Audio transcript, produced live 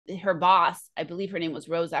her boss, I believe her name was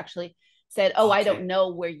Rose actually, said, oh, I don't know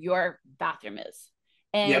where your bathroom is.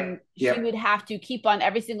 And she would have to keep on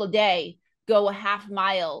every single day, go a half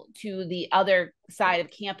mile to the other side of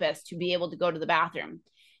campus to be able to go to the bathroom.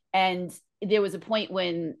 And there was a point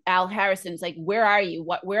when Al Harrison's like, where are you?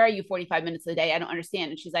 Where are you 45 minutes a day? I don't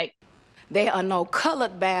understand. And she's like, there are no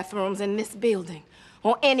colored bathrooms in this building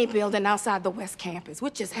or any building outside the West Campus,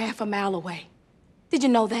 which is half a mile away. Did you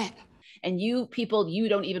know that? And you people, you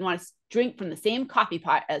don't even want to drink from the same coffee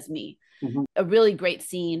pot as me. A really great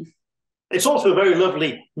scene. It's also a very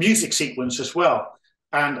lovely music sequence as well.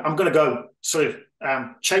 And I'm going to go sort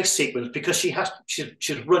of chase sequence because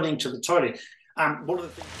she's running to the toilet. One of the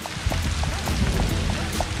things.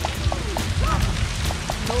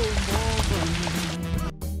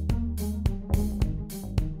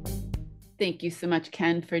 Thank you so much,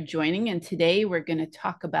 Ken, for joining. And today we're going to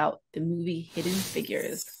talk about the movie Hidden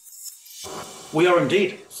Figures. We are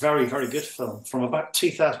indeed. Very, very good film from about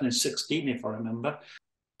 2016, if I remember.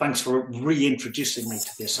 Thanks for reintroducing me to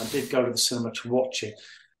this. I did go to the cinema to watch it.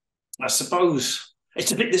 I suppose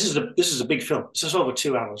this is a big film. This is over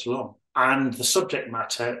 2 hours long. And the subject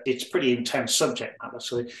matter, it's pretty intense subject matter.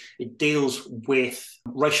 So it deals with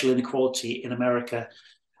racial inequality in America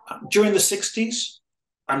during the 60s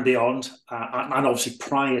and beyond, and obviously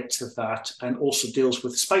prior to that, and also deals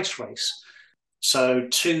with the space race. So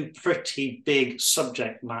two pretty big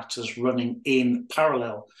subject matters running in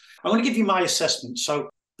parallel. I'm going to give you my assessment. So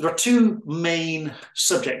there are two main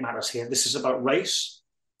subject matters here. This is about race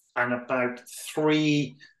and about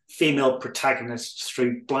three female protagonists,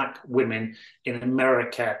 three Black women in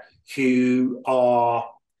America who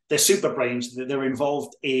they're super brains. They're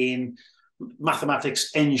involved in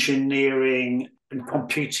mathematics, engineering, and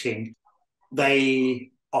computing.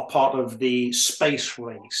 They are part of the space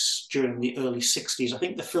race during the early 60s. I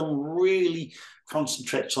think the film really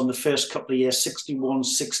concentrates on the first couple of years, 61,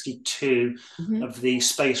 62, of the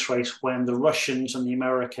space race, when the Russians and the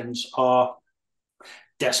Americans are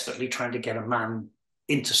desperately trying to get a man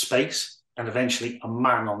into space and eventually a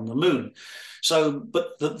man on the moon. So,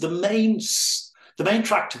 but the main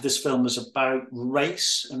tract of this film is about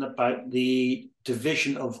race and about the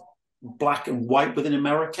division of Black and white within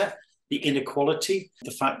America, the inequality, the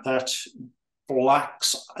fact that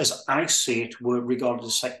Blacks, as I see it, were regarded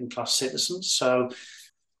as second-class citizens. So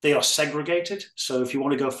they are segregated. So if you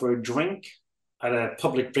want to go for a drink at a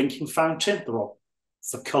public drinking fountain, they're all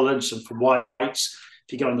for coloureds and for whites.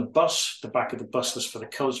 If you go on the bus, the back of the bus was for the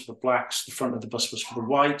colours, for the Blacks, the front of the bus was for the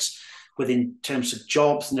whites. Within terms of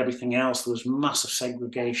jobs and everything else, there was massive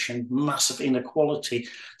segregation, massive inequality.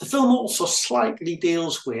 The film also slightly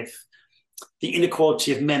deals with the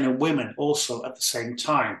inequality of men and women also at the same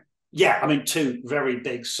time. Yeah, I mean, two very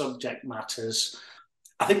big subject matters.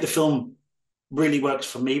 I think the film really works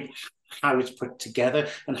for me, how it's put together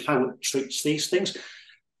and how it treats these things.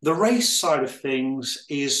 The race side of things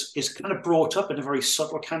is kind of brought up in a very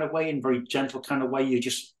subtle kind of way, in a very gentle kind of way. You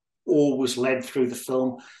just always led through the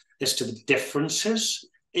film as to the differences.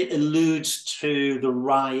 It alludes to the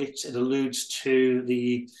riots. It alludes to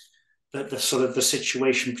the sort of the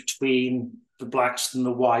situation between the Blacks and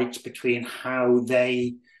the whites, between how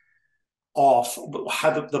they are,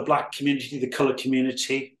 how the Black community, the colored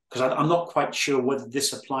community, because I'm not quite sure whether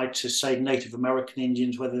this applied to, say, Native American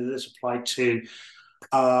Indians, whether this applied to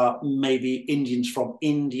maybe Indians from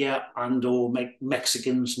India and or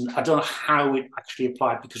Mexicans. And I don't know how it actually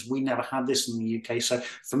applied because we never had this in the UK. So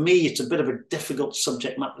for me, it's a bit of a difficult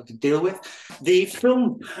subject matter to deal with. The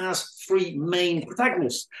film has three main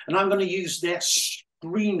protagonists, and I'm going to use their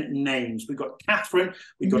screen names. We've got Catherine,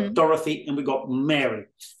 we've got Dorothy, and we've got Mary.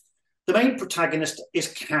 The main protagonist is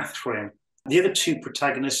Catherine. The other two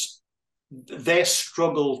protagonists, their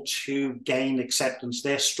struggle to gain acceptance,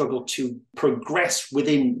 their struggle to progress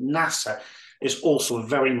within NASA is also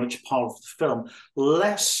very much part of the film.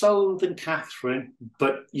 Less so than Catherine,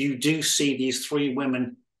 but you do see these three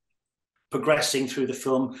women progressing through the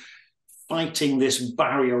film, fighting this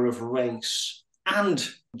barrier of race and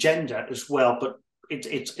gender as well. But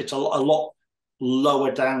it's a lot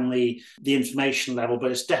lower down the information level, but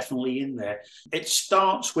it's definitely in there. It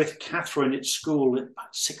starts with Catherine at school at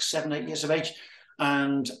about 6, 7, 8 years of age,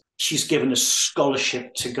 and she's given a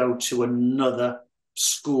scholarship to go to another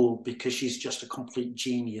school because she's just a complete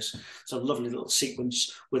genius. It's a lovely little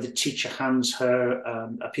sequence where the teacher hands her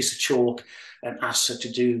a piece of chalk and asks her to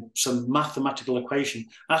do some mathematical equation,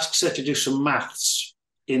 asks her to do some maths.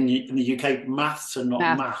 In the UK, maths are not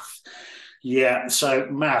math. Yeah, so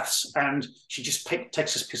maths, and she just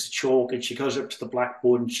takes this piece of chalk and she goes up to the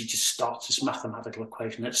blackboard and she just starts this mathematical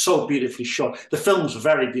equation. It's so beautifully shot. The film's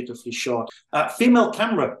very beautifully shot. Female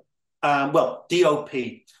camera, DOP.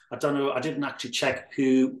 I don't know, I didn't actually check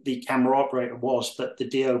who the camera operator was, but the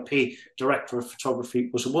DOP, director of photography,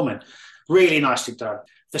 was a woman. Really nicely done.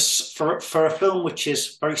 This, for a film which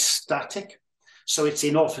is very static, so it's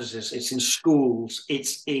in offices, it's in schools,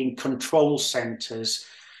 it's in control centres.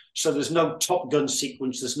 So there's no Top Gun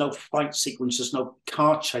sequence, there's no fight sequence, there's no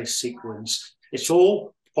car chase sequence. It's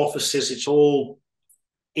all offices, it's all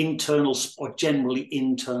internal or generally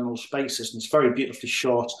internal spaces, and it's very beautifully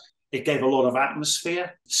shot. It gave a lot of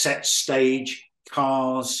atmosphere, set stage,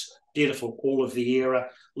 cars, beautiful, all of the era,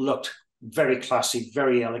 looked very classy,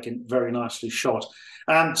 very elegant, very nicely shot.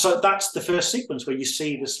 And so that's the first sequence where you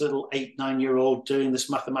see this little 8-9-year-old doing this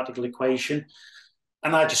mathematical equation.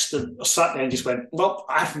 And I just sat there and just went, well,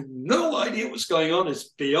 I have no idea what's going on. It's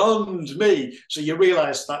beyond me. So you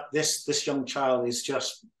realise that this young child is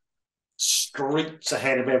just streets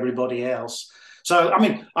ahead of everybody else. So, I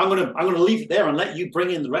mean, I'm gonna leave it there and let you bring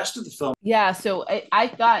in the rest of the film. Yeah, so I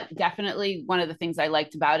thought definitely one of the things I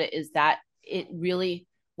liked about it is that it really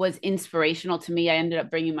was inspirational to me. I ended up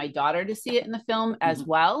bringing my daughter to see it in the film as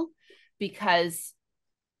well, because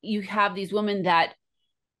you have these women that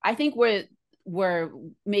I think were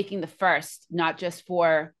making the first, not just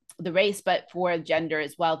for the race, but for gender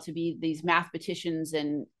as well, to be these mathematicians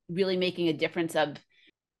and really making a difference of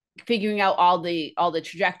figuring out all the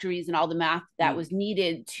trajectories and all the math that was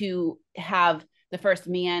needed to have the first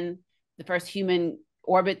man, the first human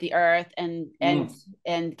orbit the earth.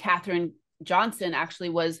 And Katherine Johnson actually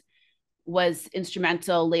was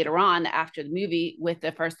instrumental later on after the movie with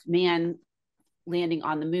the first man landing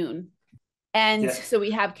on the moon. And so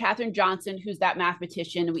we have Katherine Johnson, who's that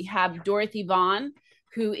mathematician. We have Dorothy Vaughan,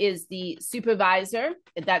 who is the supervisor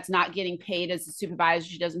that's not getting paid as a supervisor.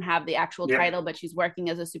 She doesn't have the actual title, but she's working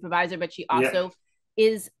as a supervisor. But she also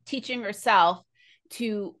is teaching herself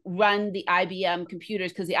to run the IBM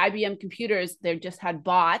computers, because the IBM computers, they just had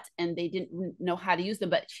bought and they didn't know how to use them.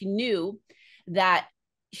 But she knew that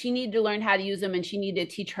she needed to learn how to use them, and she needed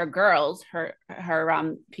to teach her girls, her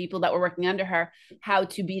people that were working under her, how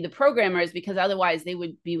to be the programmers, because otherwise they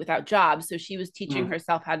would be without jobs. So she was teaching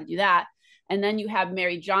herself how to do that. And then you have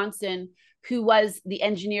Mary Johnson, who was the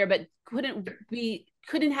engineer, but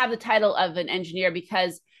couldn't have the title of an engineer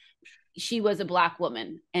because she was a Black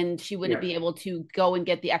woman and she wouldn't be able to go and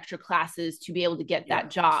get the extra classes to be able to get that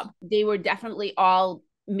job. They were definitely all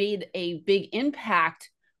made a big impact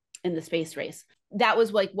in the space race. That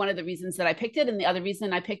was like one of the reasons that I picked it. And the other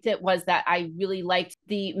reason I picked it was that I really liked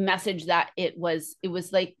the message that it was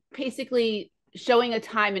like basically showing a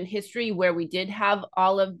time in history where we did have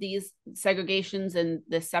all of these segregations and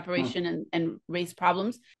the separation and race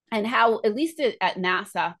problems, and how, at least at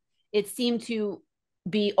NASA, it seemed to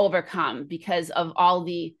be overcome because of all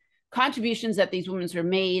the contributions that these women were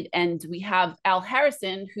made. And we have Al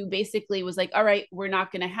Harrison, who basically was like, all right, we're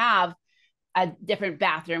not going to have a different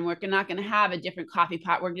bathroom. We're not going to have a different coffee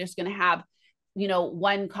pot. We're just going to have,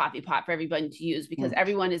 one coffee pot for everybody to use, because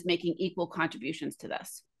everyone is making equal contributions to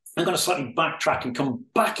this. I'm going to slightly backtrack and come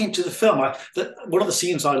back into the film. One of the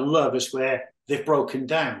scenes I love is where they've broken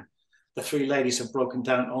down. The three ladies have broken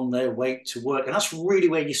down on their way to work. And that's really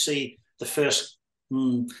where you see the first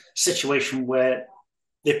situation where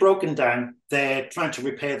they've broken down. They're trying to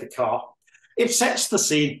repair the car. It sets the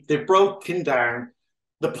scene. They've broken down.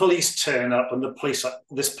 The police turn up, and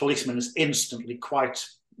this policeman is instantly quite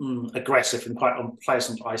aggressive and quite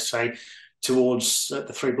unpleasant, I say, towards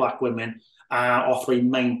the three Black women, our three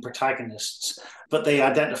main protagonists. But they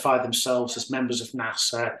identify themselves as members of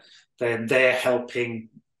NASA. They're there helping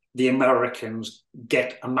the Americans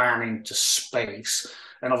get a man into space.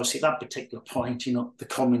 And obviously at that particular point, the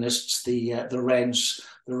communists, the Reds,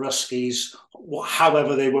 the Ruskies,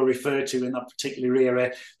 however they were referred to in that particular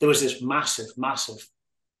era, there was this massive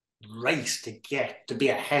race to be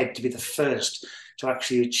ahead, to be the first to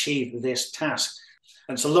actually achieve this task.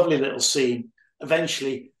 And it's a lovely little scene.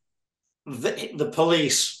 Eventually, the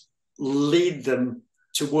police lead them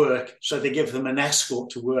to work, so they give them an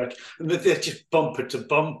escort to work, and they're just bumper to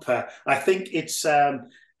bumper. I think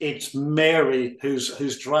it's Mary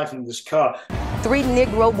who's driving this car. 3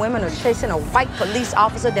 Negro women are chasing a white police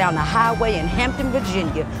officer down the highway in Hampton,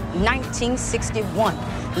 Virginia, 1961.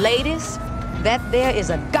 Ladies, that there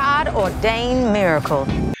is a God-ordained miracle.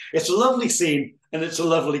 It's a lovely scene and it's a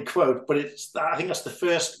lovely quote, but I think that's the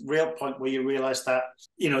first real point where you realize that,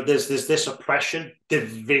 there's this oppression,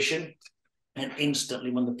 division, and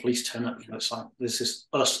instantly when the police turn up, it's like, this is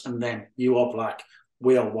us and them. You are Black,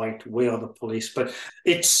 we are white, we are the police. But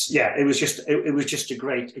it was just a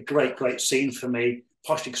great scene for me,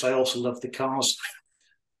 partially because I also love the cars.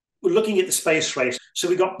 We're looking at the space race. So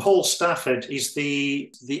we got Paul Stafford. He's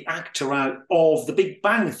the actor out of The Big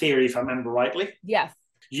Bang Theory, if I remember rightly. Yes.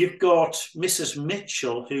 You've got Mrs.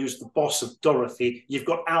 Mitchell, who's the boss of Dorothy. You've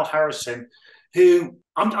got Al Harrison, who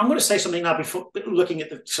I'm going to say something now before looking at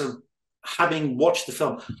the sort of having watched the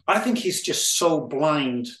film. I think he's just so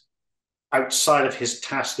blind outside of his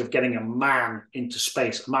task of getting a man into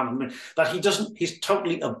space, a man on the moon, that he's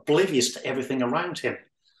totally oblivious to everything around him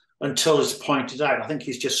until it's pointed out. I think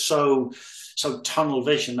he's just so tunnel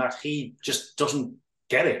vision that he just doesn't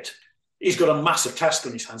get it. He's got a massive task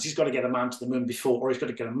on his hands. He's got to get a man to the moon before, or he's got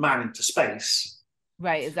to get a man into space.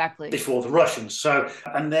 Right, exactly. Before the Russians. So,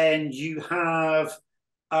 and then you have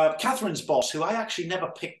Catherine's boss, who I actually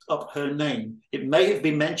never picked up her name. It may have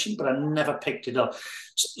been mentioned, but I never picked it up.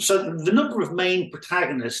 So the number of main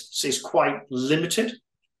protagonists is quite limited.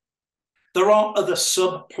 There are other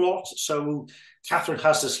subplots. So Catherine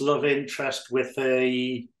has this love interest with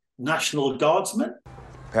a National Guardsman.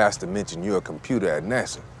 Pastor mentioned you're a computer at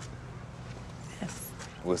NASA. Yes.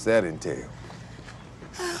 What's that entail?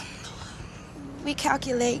 We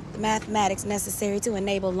calculate the mathematics necessary to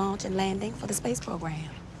enable launch and landing for the space program.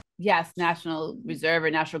 Yes, National Reserve or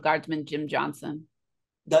National Guardsman Jim Johnson.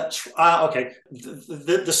 That's okay.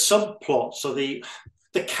 The subplot, so the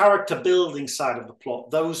character building side of the plot,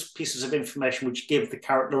 those pieces of information which give the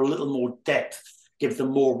character a little more depth, give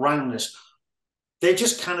them more roundness, they're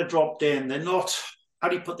just kind of dropped in. They're not, how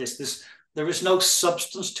do you put this? There is no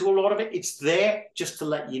substance to a lot of it. It's there just to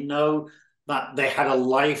let you know that they had a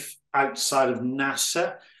life outside of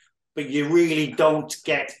NASA, but you really don't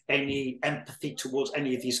get any empathy towards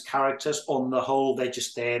any of these characters. On the whole, they're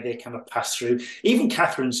just there. They kind of pass through. Even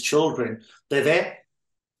Catherine's children, they're there.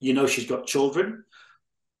 You know she's got children,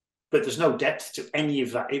 but there's no depth to any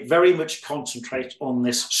of that. It very much concentrates on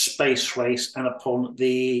this space race and upon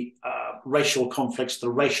the racial conflicts, the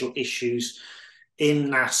racial issues in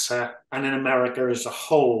NASA and in America as a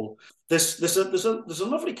whole. There's a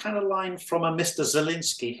lovely kind of line from a Mr.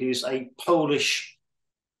 Zielinski, who's a Polish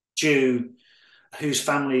Jew whose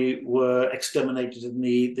family were exterminated in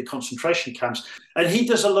the concentration camps. And he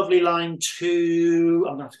does a lovely line to,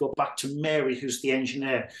 I'm going to have to go back to Mary, who's the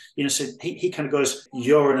engineer. You know, so he kind of goes,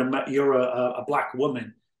 you're a black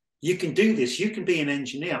woman. You can do this. You can be an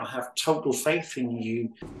engineer. I have total faith in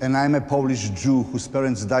you. And I'm a Polish Jew whose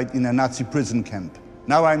parents died in a Nazi prison camp.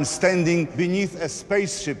 Now I'm standing beneath a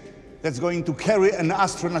spaceship that's going to carry an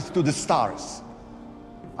astronaut to the stars.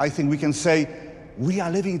 I think we can say we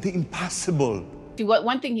are living the impossible. See,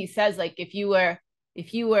 one thing he says, like, if you were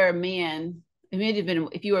a man,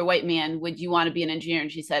 if you were a white man, would you want to be an engineer?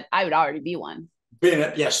 And she said, I would already be one.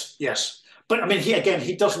 Yes. But I mean,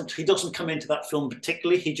 he doesn't come into that film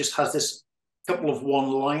particularly. He just has this couple of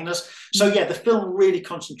one-liners. So yeah, the film really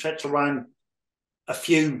concentrates around a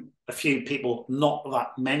few people, not that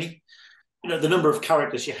many. You know, the number of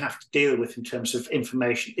characters you have to deal with in terms of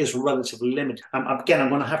information is relatively limited. Again, I'm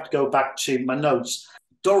going to have to go back to my notes.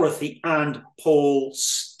 Dorothy and Paul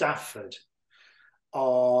Stafford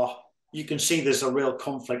you can see there's a real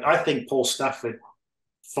conflict. I think Paul Stafford,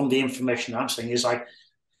 from the information I'm seeing, is like,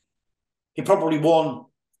 he's got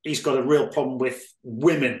a real problem with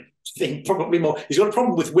women. He's got a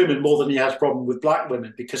problem with women more than he has a problem with black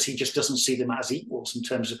women, because he just doesn't see them as equals in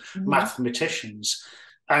terms of mathematicians.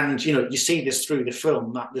 And, you know, you see this through the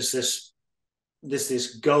film, that there's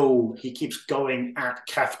this goal. He keeps going at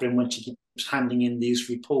Catherine when she keeps handing in these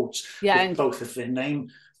reports with and both of their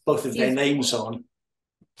names on.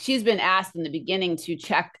 She's been asked in the beginning to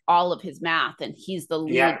check all of his math, and he's the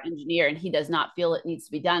lead engineer, and he does not feel it needs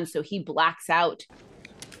to be done. So he blacks out.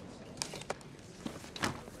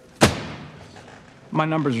 My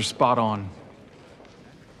numbers are spot on.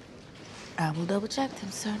 I will double check them,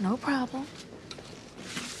 sir. No problem.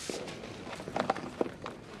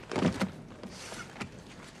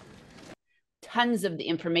 Tons of the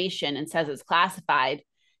information and says it's classified.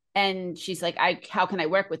 And she's like, how can I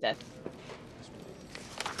work with this?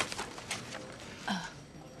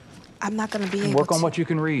 I'm not going to be able to work on what you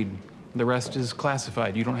can read. The rest is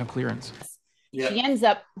classified. You don't have clearance. Yeah. She ends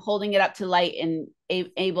up holding it up to light and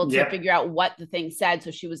able to figure out what the thing said. So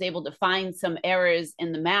she was able to find some errors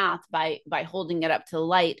in the math by holding it up to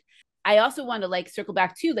light. I also want to circle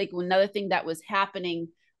back to another thing that was happening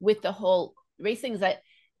with the whole race thing is that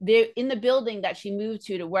they're in the building that she moved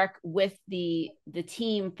to work with the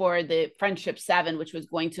team for the Friendship 7, which was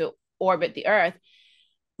going to orbit the Earth.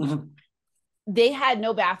 Mm-hmm. They had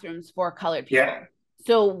no bathrooms for colored people. Yeah.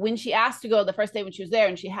 So when she asked to go the first day when she was there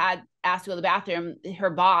and she had asked to go to the bathroom, her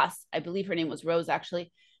boss, I believe her name was Rose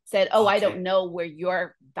actually, said, oh, I don't know where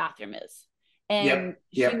your bathroom is. And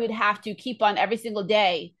she would have to keep on every single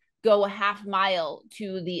day, go a half mile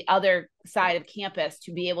to the other side of campus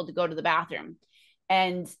to be able to go to the bathroom.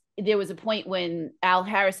 And there was a point when Al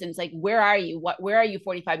Harrison's like, where are you? Where are you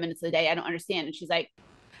 45 minutes a day? I don't understand. And she's like,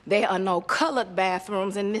 there are no colored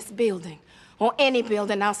bathrooms in this building or any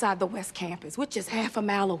building outside the West Campus, which is half a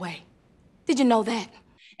mile away. Did you know that?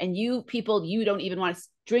 And you people, you don't even want to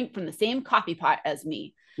drink from the same coffee pot as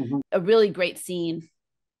me. A really great scene.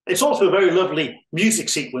 It's also a very lovely music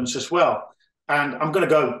sequence as well. And I'm going to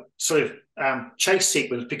go sort of chase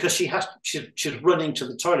sequence because she's running to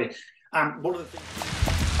the toilet. And one of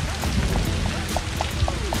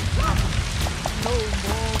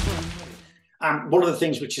the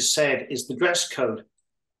things which is said is the dress code: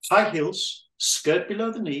 high heels, skirt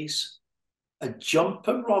below the knees, a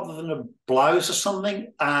jumper rather than a blouse or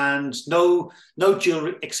something, and no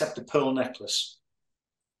jewelry except a pearl necklace.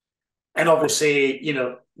 And obviously, you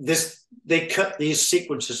know, they cut these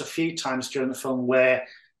sequences a few times during the film where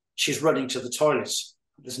she's running to the toilets.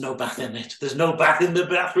 There's no bath in it. There's no bath in the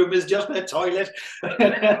bathroom. It's just a toilet.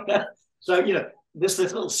 So, you know, there's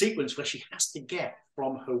this little sequence where she has to get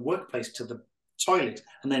from her workplace to the toilet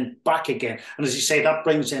and then back again. And as you say, that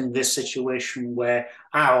brings in this situation where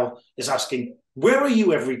Al is asking, where are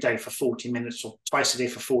you every day for 40 minutes or twice a day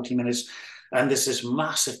for 40 minutes? And there's this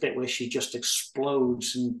massive bit where she just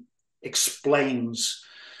explodes and explains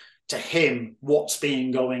to him what's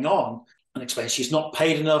been going on and explains she's not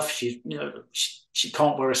paid enough. She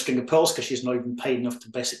can't wear a string of pearls because she's not even paid enough to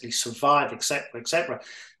basically survive, etc., etc.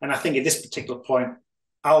 And I think at this particular point,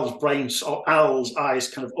 Al's eyes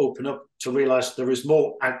kind of open up to realize there is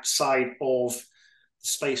more outside of the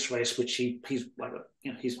space race, which he's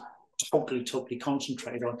totally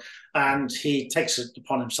concentrated on, and he takes it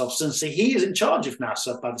upon himself since he is in charge of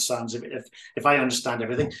NASA by the sounds of it, if I understand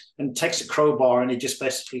everything, and takes a crowbar and he just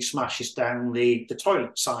basically smashes down the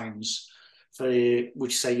toilet signs for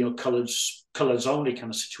which say, you know, colors only kind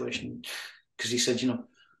of situation, because he said, you know,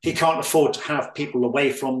 he can't afford to have people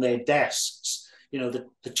away from their desks. You know,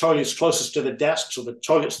 the toilets closest to the desks or the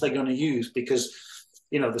toilets they're going to use, because,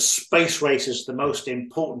 you know, the space race is the most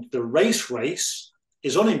important. The race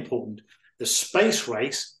is unimportant. The space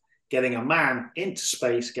race, getting a man into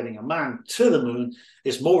space, getting a man to the moon,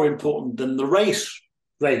 is more important than the race.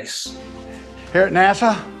 Here at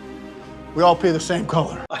NASA, we all pee the same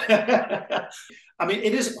color. I mean,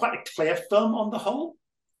 it is quite a clear film on the whole.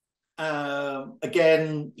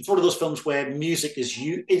 Again, it's one of those films where music is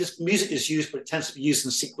used, but it tends to be used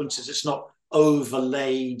in sequences. It's not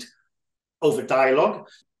overlaid over dialogue.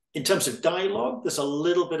 In terms of dialogue, there's a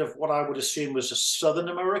little bit of what I would assume was a Southern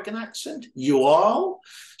American accent. You are.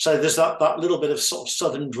 So there's that little bit of sort of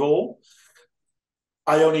Southern drawl.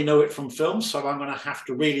 I only know it from film, so I'm going to have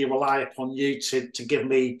to really rely upon you to give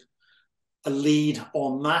me a lead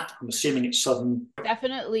on that. I'm assuming it's Southern.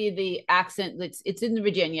 Definitely the accent. It's in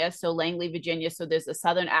Virginia, so Langley, Virginia. So there's a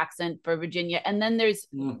Southern accent for Virginia. And then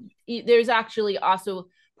there's actually also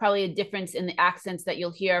probably a difference in the accents that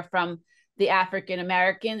you'll hear from the African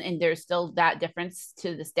American, and there's still that difference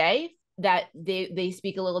to this day, that they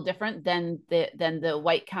speak a little different than the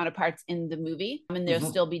white counterparts in the movie. I mean, there'll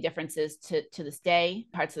still be differences to this day,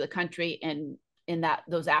 parts of the country, and in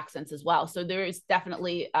those accents as well. So there is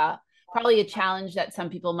definitely probably a challenge that some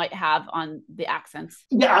people might have on the accents.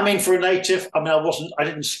 Yeah, I mean, for a native, I mean, I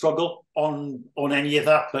didn't struggle on any of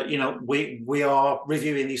that, but you know, we are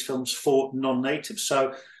reviewing these films for non-natives,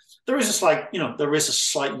 so there is a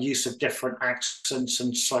slight use of different accents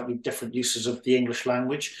and slightly different uses of the English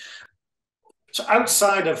language. So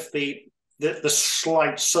outside of the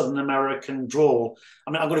slight Southern American drawl,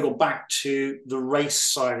 I mean, I'm going to go back to the race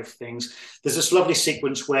side of things. There's this lovely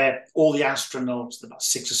sequence where all the astronauts, about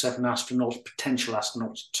 6 or 7 astronauts, potential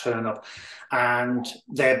astronauts, turn up, and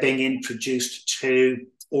they're being introduced to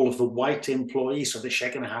all of the white employees. So they're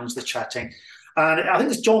shaking hands, they're chatting. And I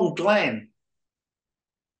think it's John Glenn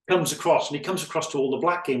comes across to all the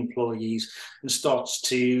black employees and starts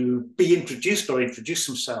to be introduced or introduce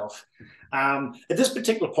himself. At this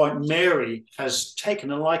particular point, Mary has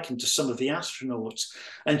taken a liking to some of the astronauts,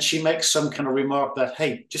 and she makes some kind of remark that,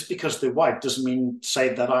 hey, just because they're white doesn't mean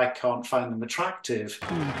say that I can't find them attractive.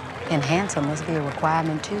 And handsome must be a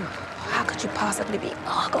requirement too. How could you possibly be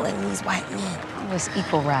ogling these white men? Oh, it's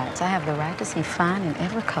equal rights. I have the right to see fine in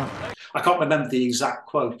every color. I can't remember the exact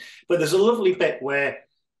quote, but there's a lovely bit where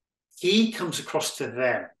he comes across to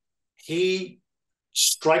them. He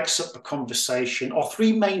strikes up a conversation. Our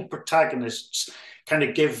 3 main protagonists kind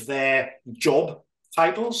of give their job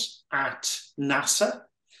titles at NASA.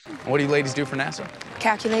 What do you ladies do for NASA?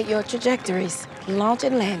 Calculate your trajectories, launch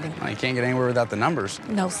and landing. Well, you can't get anywhere without the numbers.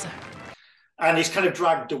 No, sir. And he's kind of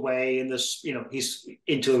dragged away in this, you know, he's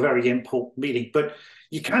into a very important meeting. But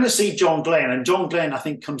you kind of see John Glenn, and John Glenn, I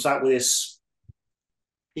think, comes out with this.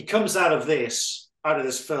 He comes out of this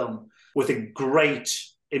film with a great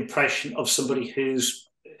impression of somebody who's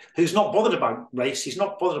not bothered about race. He's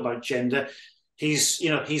not bothered about gender. He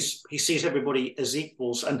sees everybody as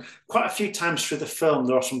equals. And quite a few times through the film,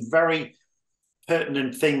 there are some very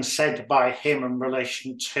pertinent things said by him in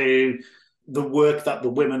relation to the work that the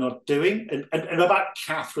women are doing, and about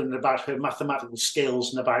Catherine, about her mathematical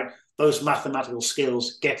skills, and about those mathematical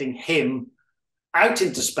skills getting him out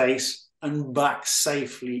into space and back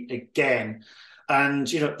safely again.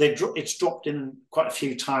 And, you know, it's dropped in quite a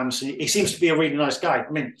few times. He seems to be a really nice guy. I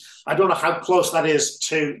mean, I don't know how close that is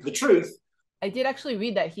to the truth. I did actually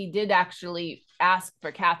read that he did actually ask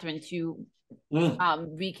for Catherine to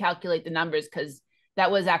recalculate the numbers, because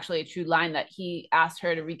that was actually a true line, that he asked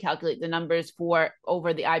her to recalculate the numbers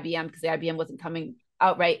over the IBM, because the IBM wasn't coming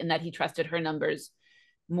out right, and that he trusted her numbers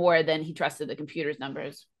more than he trusted the computer's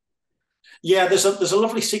numbers. Yeah, there's a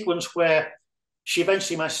lovely sequence where she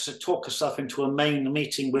eventually manages to talk herself into a main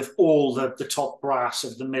meeting with all the top brass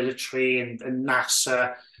of the military and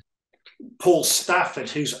NASA. Paul Stafford,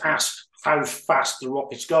 who's asked how fast the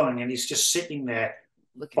rocket's going, and he's just sitting there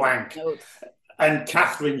blank. And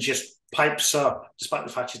Catherine just pipes up, despite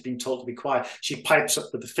the fact she's been told to be quiet. She pipes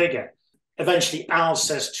up with the figure. Eventually, Al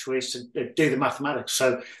says to her to do the mathematics.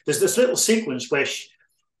 So there's this little sequence where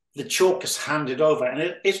the chalk is handed over,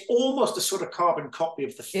 and it's almost a sort of carbon copy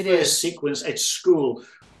of the first sequence at school.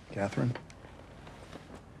 Catherine,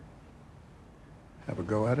 have a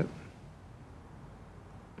go at it.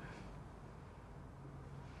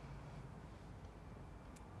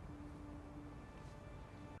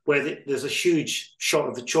 Where there's a huge shot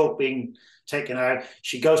of the chalk being taken out.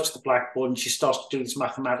 She goes to the blackboard and she starts to do this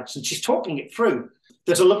mathematics, and she's talking it through.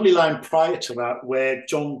 There's a lovely line prior to that where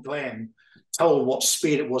John Glenn told what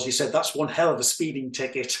speed it was. He said, "That's one hell of a speeding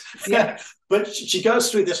ticket." Yeah. But she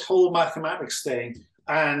goes through this whole mathematics thing,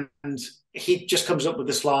 and he just comes up with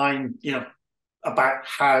this line, you know, about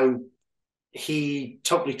how he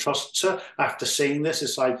totally trusts her after seeing this.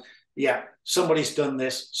 It's like, yeah, somebody's done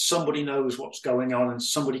this, somebody knows what's going on, and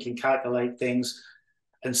somebody can calculate things.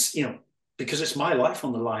 And, you know, because it's my life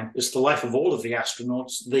on the line, it's the life of all of the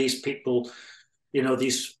astronauts, these people, you know,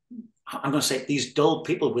 I'm going to say these dull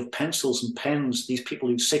people with pencils and pens, these people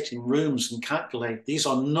who sit in rooms and calculate. These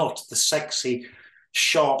are not the sexy,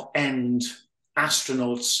 sharp-end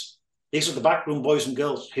astronauts. These are the backroom boys and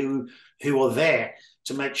girls who are there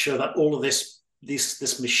to make sure that all of this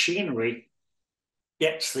machinery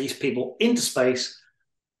gets these people into space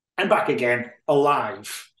and back again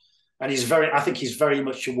alive. And I think he's very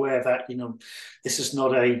much aware that, you know, this is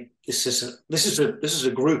a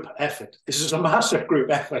group effort. This is a massive group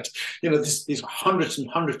effort. You know, these hundreds and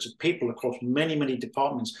hundreds of people across many, many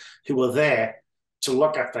departments who are there to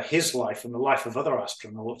look after his life and the life of other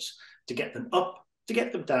astronauts, to get them up, to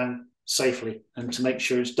get them down safely, and to make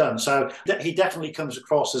sure it's done. So he definitely comes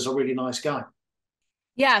across as a really nice guy.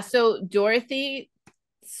 Yeah. So Dorothy,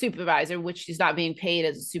 supervisor, which she's not being paid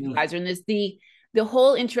as a supervisor, and there's the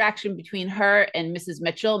whole interaction between her and Mrs.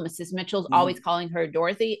 Mitchell. Mrs. Mitchell's always calling her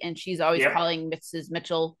Dorothy, and she's always calling Mrs.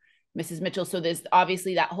 Mitchell Mrs. Mitchell. So there's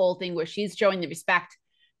obviously that whole thing where she's showing the respect,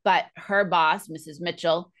 but her boss, Mrs.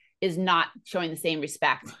 Mitchell, is not showing the same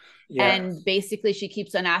respect. And basically she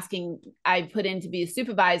keeps on asking, I put in to be a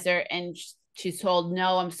supervisor, and she's told,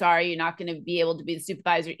 no, I'm sorry, you're not going to be able to be the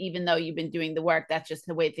supervisor, even though you've been doing the work. That's just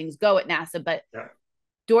the way things go at NASA. But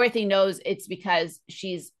Dorothy knows it's because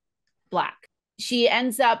she's Black. She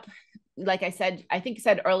ends up, like I said, I think I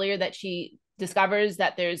said earlier, that she discovers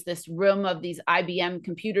that there's this room of these IBM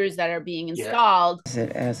computers that are being installed.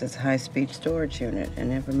 It as its high-speed storage unit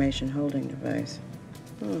and information holding device.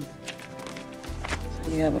 So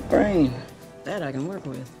you have a brain. That I can work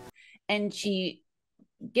with. And she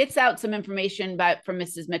gets out some information from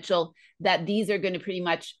Mrs. Mitchell that these are going to pretty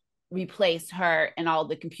much replace her and all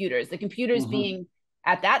the computers. The computers being,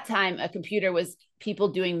 at that time, a computer was people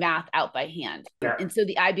doing math out by hand. And so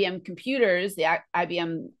the IBM computers, the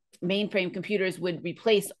IBM mainframe computers, would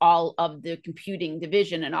replace all of the computing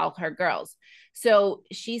division and all her girls. So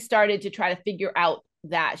she started to try to figure out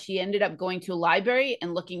that. She ended up going to a library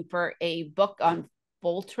and looking for a book on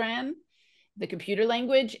Fortran, the computer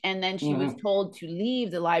language. And then she was told to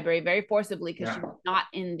leave the library very forcibly because she was not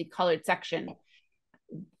in the colored section.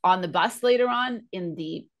 On the bus later on, in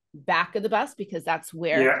the back of the bus because that's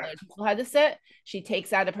where people had to sit. She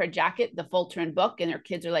takes out of her jacket the full-turn book, and her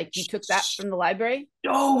kids are like, "You took that from the library?"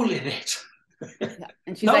 Oh, in it.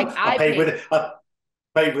 And she's like, I paid with it. I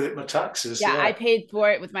paid with it my taxes. Yeah, I paid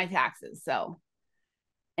for it with my taxes. So,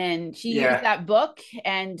 and she used that book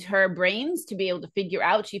and her brains to be able to figure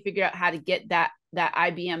out. She figured out how to get that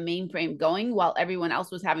IBM mainframe going while everyone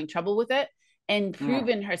else was having trouble with it, and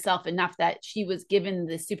proven herself enough that she was given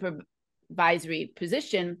the supervisory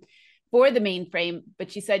position for the mainframe.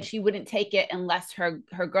 But she said she wouldn't take it unless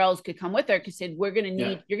her girls could come with her, because said you're going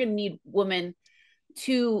to need women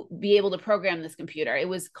to be able to program this computer. It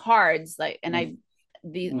was cards, like, and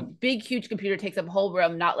the big huge computer takes up a whole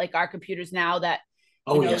room, not like our computers now that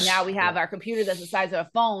now we have our computer that's the size of a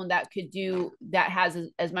phone that has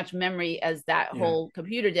as much memory as that whole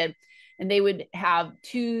computer did. And they would have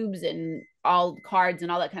tubes and all cards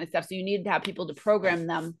and all that kind of stuff, so you needed to have people to program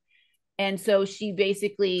them. And so she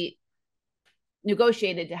basically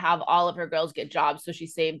negotiated to have all of her girls get jobs, so she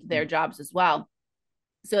saved their jobs as well.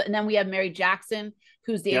 So, and then we have Mary Jackson,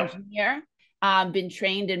 who's the engineer, been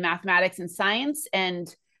trained in mathematics and science,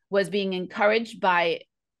 and was being encouraged by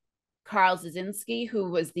Karl Zazinski,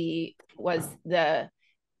 who was the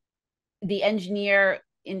engineer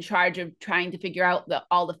in charge of trying to figure out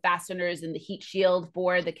all the fasteners and the heat shield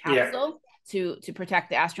for the capsule to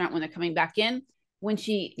protect the astronaut when they're coming back in. When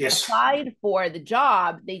she applied for the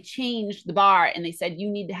job, they changed the bar and they said,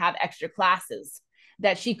 you need to have extra classes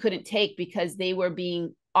that she couldn't take because they were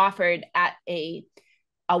being offered at a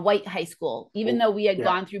white high school. Even though we had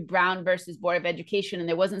gone through Brown versus Board of Education and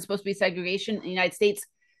there wasn't supposed to be segregation in the United States,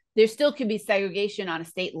 there still could be segregation on a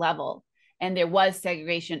state level. And there was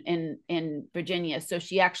segregation in Virginia. So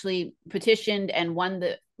she actually petitioned and won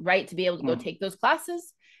the right to be able to go take those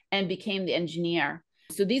classes and became the engineer.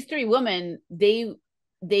 So these three women, they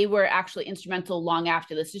were actually instrumental long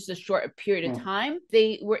after this, just a short period of time.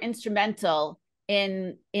 They were instrumental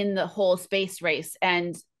in the whole space race.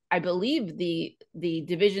 And I believe the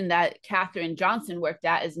division that Katherine Johnson worked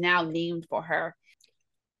at is now named for her.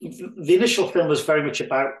 The initial film was very much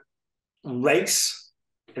about race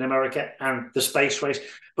in America and the space race.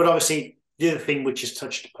 But obviously, the other thing which is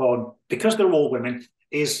touched upon, because they're all women,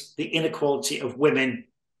 is the inequality of women,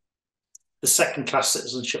 the second-class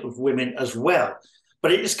citizenship of women as well.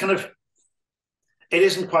 But it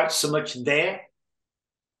isn't quite so much there,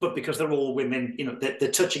 but because they're all women,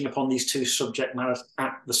 they're touching upon these two subject matters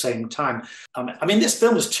at the same time. I mean, this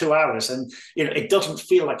film is 2 hours, and it doesn't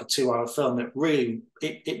feel like a 2-hour film.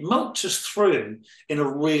 It motors through in a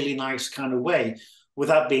really nice kind of way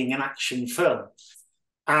without being an action film.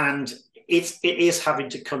 And it is having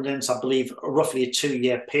to condense, I believe, roughly a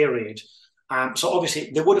 2-year period. So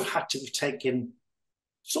obviously they would have had to have taken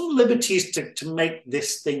some liberties to make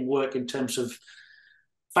this thing work in terms of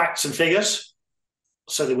facts and figures.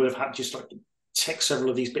 So they would have had to just take several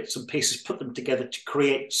of these bits and pieces, put them together to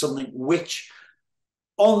create something which,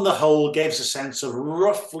 on the whole, gives a sense of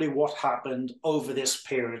roughly what happened over this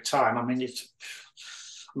period of time. I mean,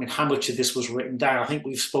 how much of this was written down? I think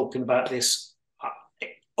we've spoken about this,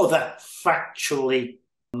 other factually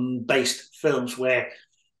based films where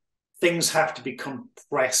things have to be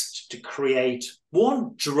compressed to create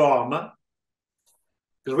one, drama.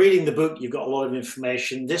 Because reading the book, you've got a lot of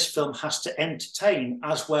information. This film has to entertain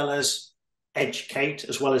as well as educate,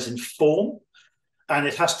 as well as inform. And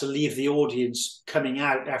it has to leave the audience coming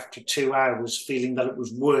out after 2 hours feeling that it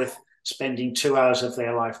was worth spending 2 hours of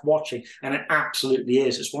their life watching. And it absolutely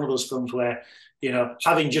is. It's one of those films where,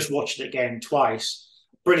 having just watched it again twice,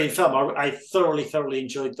 brilliant film. I thoroughly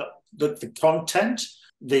enjoyed the content,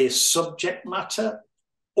 the subject matter,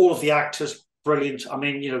 all of the actors, brilliant. I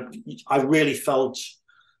mean, I really felt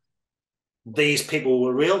these people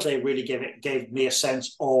were real. They really gave me a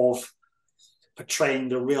sense of portraying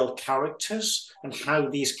the real characters and how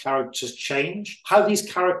these characters change, how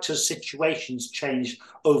these characters' situations change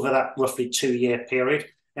over that roughly 2-year period,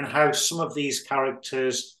 and how some of these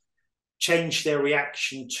characters change their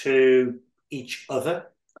reaction to each other.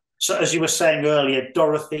 So as you were saying earlier,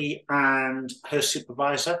 Dorothy and her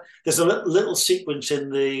supervisor, there's a little sequence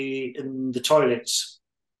in the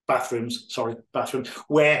bathroom,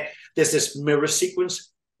 where there's this mirror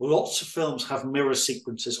sequence. Lots of films have mirror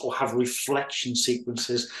sequences or have reflection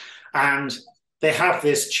sequences, and they have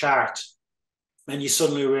this chart, and you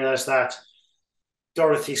suddenly realize that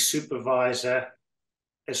Dorothy's supervisor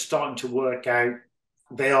is starting to work out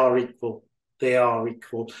they are equal. They are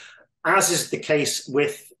equal, as is the case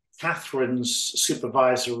with Catherine's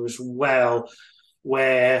supervisor as well,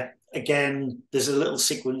 where again there's a little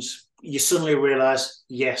sequence. You suddenly realize,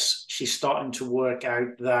 yes, she's starting to work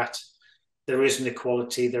out that there is an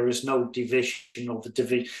equality, there is no division, or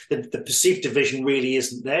the perceived division really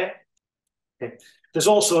isn't there. Okay. There's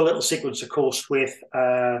also a little sequence, of course, with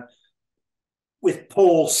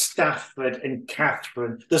Paul Stafford and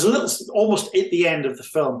Catherine. There's a little, almost at the end of the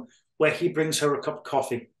film, where he brings her a cup of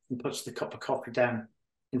coffee and puts the cup of coffee down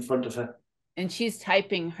in front of her. And she's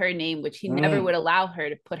typing her name, which he never would allow her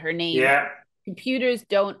to put her name. Yeah. Computers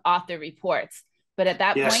don't author reports. But at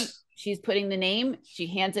that point, she's putting the name, she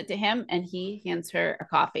hands it to him, and he hands her a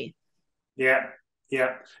coffee. Yeah,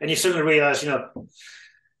 yeah. And you suddenly realize,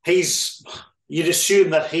 you'd assume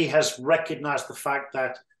that he has recognized the fact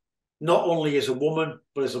that not only as a woman,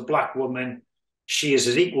 but as a black woman, she is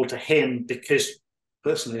as equal to him, because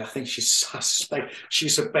personally, I think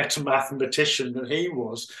she's a better mathematician than he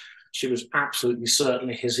was. She was absolutely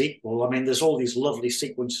certainly his equal. I mean, there's all these lovely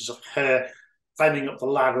sequences of her climbing up the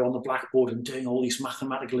ladder on the blackboard and doing all these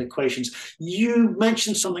mathematical equations. You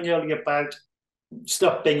mentioned something earlier about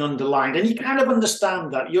stuff being underlined, and you kind of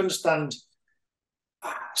understand that. You understand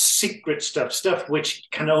secret stuff which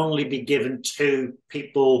can only be given to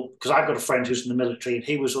people, because I've got a friend who's in the military and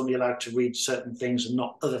he was only allowed to read certain things and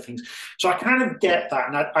not other things. So I kind of get that,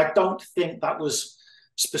 and I don't think that was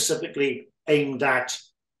specifically aimed at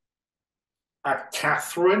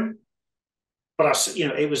Catherine, but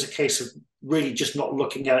it was a case of really just not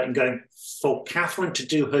looking at it and going, for Catherine to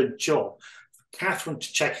do her job, for Catherine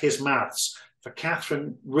to check his maths, for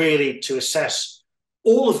Catherine really to assess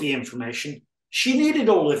all of the information. She needed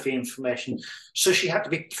all of the information, so she had to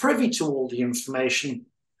be privy to all the information,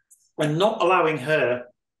 and not allowing her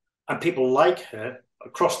and people like her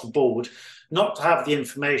across the board not to have the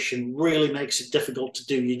information really makes it difficult to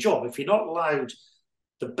do your job. If you're not allowed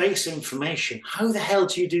the base information, how the hell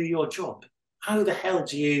do you do your job? How the hell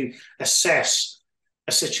do you assess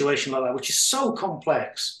a situation like that, which is so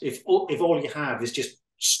complex, if all you have is just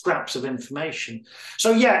scraps of information?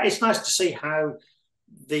 So yeah, it's nice to see how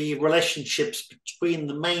the relationships between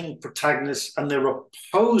the main protagonists and their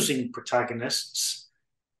opposing protagonists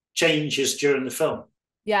changes during the film.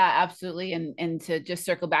 Yeah, absolutely. And to just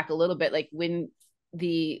circle back a little bit, like when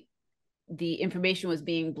the information was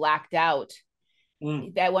being blacked out,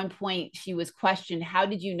 at one point she was questioned, how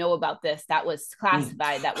did you know about this? That was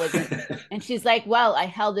classified. That wasn't. And she's like, well, I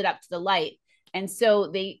held it up to the light. And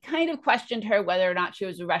so they kind of questioned her whether or not she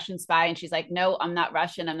was a Russian spy. And she's like, no, I'm not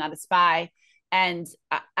Russian. I'm not a spy. And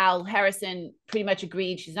Al Harrison pretty much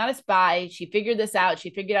agreed she's not a spy. She figured this out.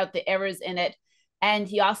 She figured out the errors in it. And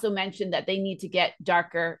he also mentioned that they need to get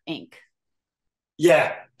darker ink.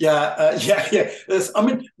 Yeah. I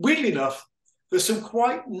mean, weirdly enough, there's some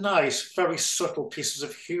quite nice, very subtle pieces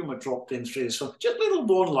of humor dropped in through this film. Just little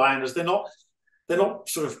one-liners. They're not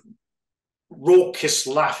sort of raucous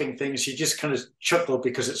laughing things. You just kind of chuckle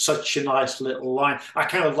because it's such a nice little line. I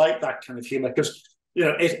kind of like that kind of humor because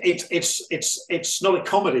it's not a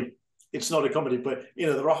comedy. It's not a comedy, but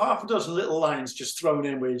there are half a dozen little lines just thrown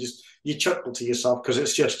in where you chuckle to yourself because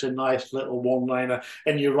it's just a nice little one-liner.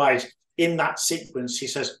 And you're right, in that sequence, she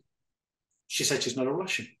said she's not a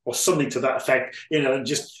Russian or something to that effect, and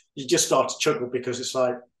you just start to chuckle because it's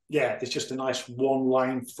like, yeah, it's just a nice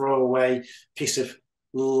one-line throwaway piece of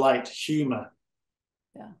light humor.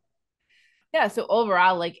 Yeah. So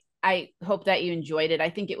overall, like, I hope that you enjoyed it. I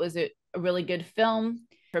think it was a really good film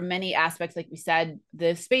for many aspects. Like we said,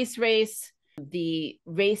 the space race, the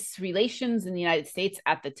race relations in the United States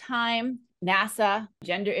at the time, NASA,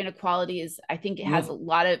 gender inequalities. I think it has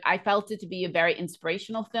I felt it to be a very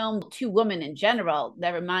inspirational film to women in general,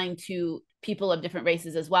 never mind to people of different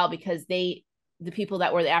races as well, because the people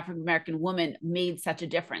that were the African-American women made such a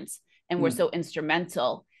difference and were so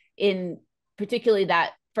instrumental in particularly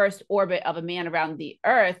that first orbit of a man around the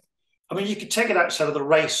Earth. I mean, you could take it outside of the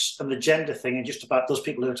race and the gender thing and just about those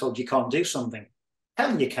people who are told you can't do something.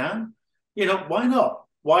 Hell, you can. Why not?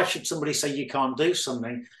 Why should somebody say you can't do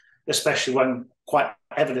something, especially when quite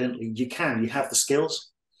evidently you can? You have the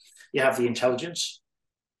skills, you have the intelligence,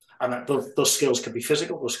 and those skills could be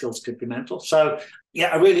physical, those skills could be mental. So,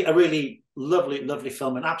 yeah, a really lovely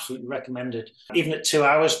film, and absolutely recommended. Even at 2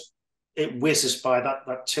 hours, it whizzes by.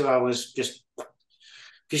 That 2 hours just...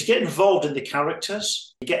 Because you get involved in the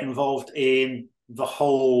characters, you get involved in the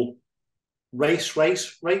whole race.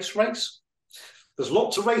 There's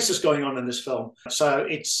lots of races going on in this film. So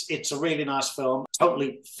it's a really nice film.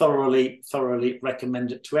 Totally, thoroughly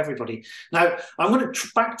recommend it to everybody. Now, I'm going to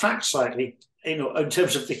backtrack slightly, in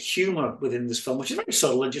terms of the humor within this film, which is very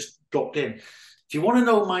subtle and just dropped in. If you want to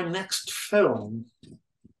know my next film...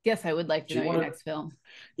 Yes, I would like to know your next film.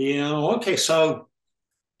 Okay, so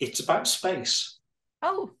it's about space.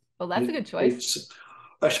 Oh, well, that's a good choice.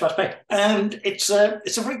 And it's a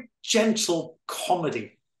very gentle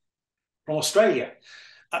comedy from Australia,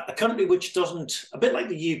 a country which doesn't, a bit like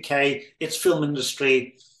the UK, its film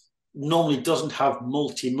industry normally doesn't have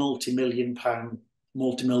multi-million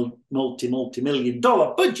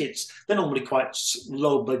dollar budgets. They're normally quite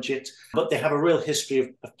low budget, but they have a real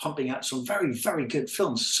history of pumping out some very, very good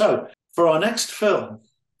films. So for our next film,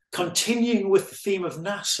 continuing with the theme of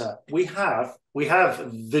NASA, we have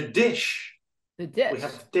The Dish. The Dish. We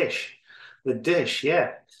have The Dish,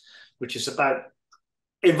 yeah, which is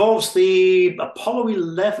involves the Apollo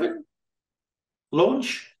 11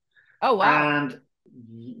 launch. Oh, wow. And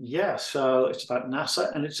yeah, so it's about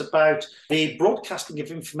NASA, and it's about the broadcasting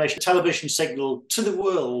of information, television signal to the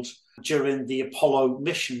world during the Apollo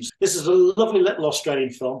missions. This is a lovely little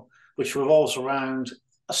Australian film which revolves around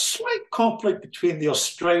a slight conflict between the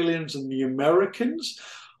Australians and the Americans.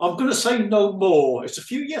 I'm going to say no more. It's a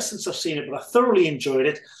few years since I've seen it, but I thoroughly enjoyed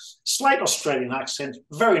it. Slight Australian accent,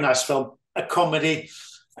 very nice film, a comedy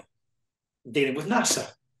dealing with NASA.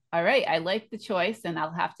 All right, I like the choice, and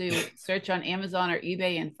I'll have to search on Amazon or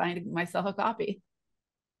eBay and find myself a copy.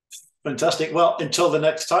 Fantastic. Well, until the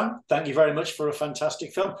next time, thank you very much for a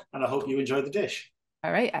fantastic film, and I hope you enjoy The Dish.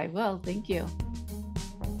 All right, I will. Thank you.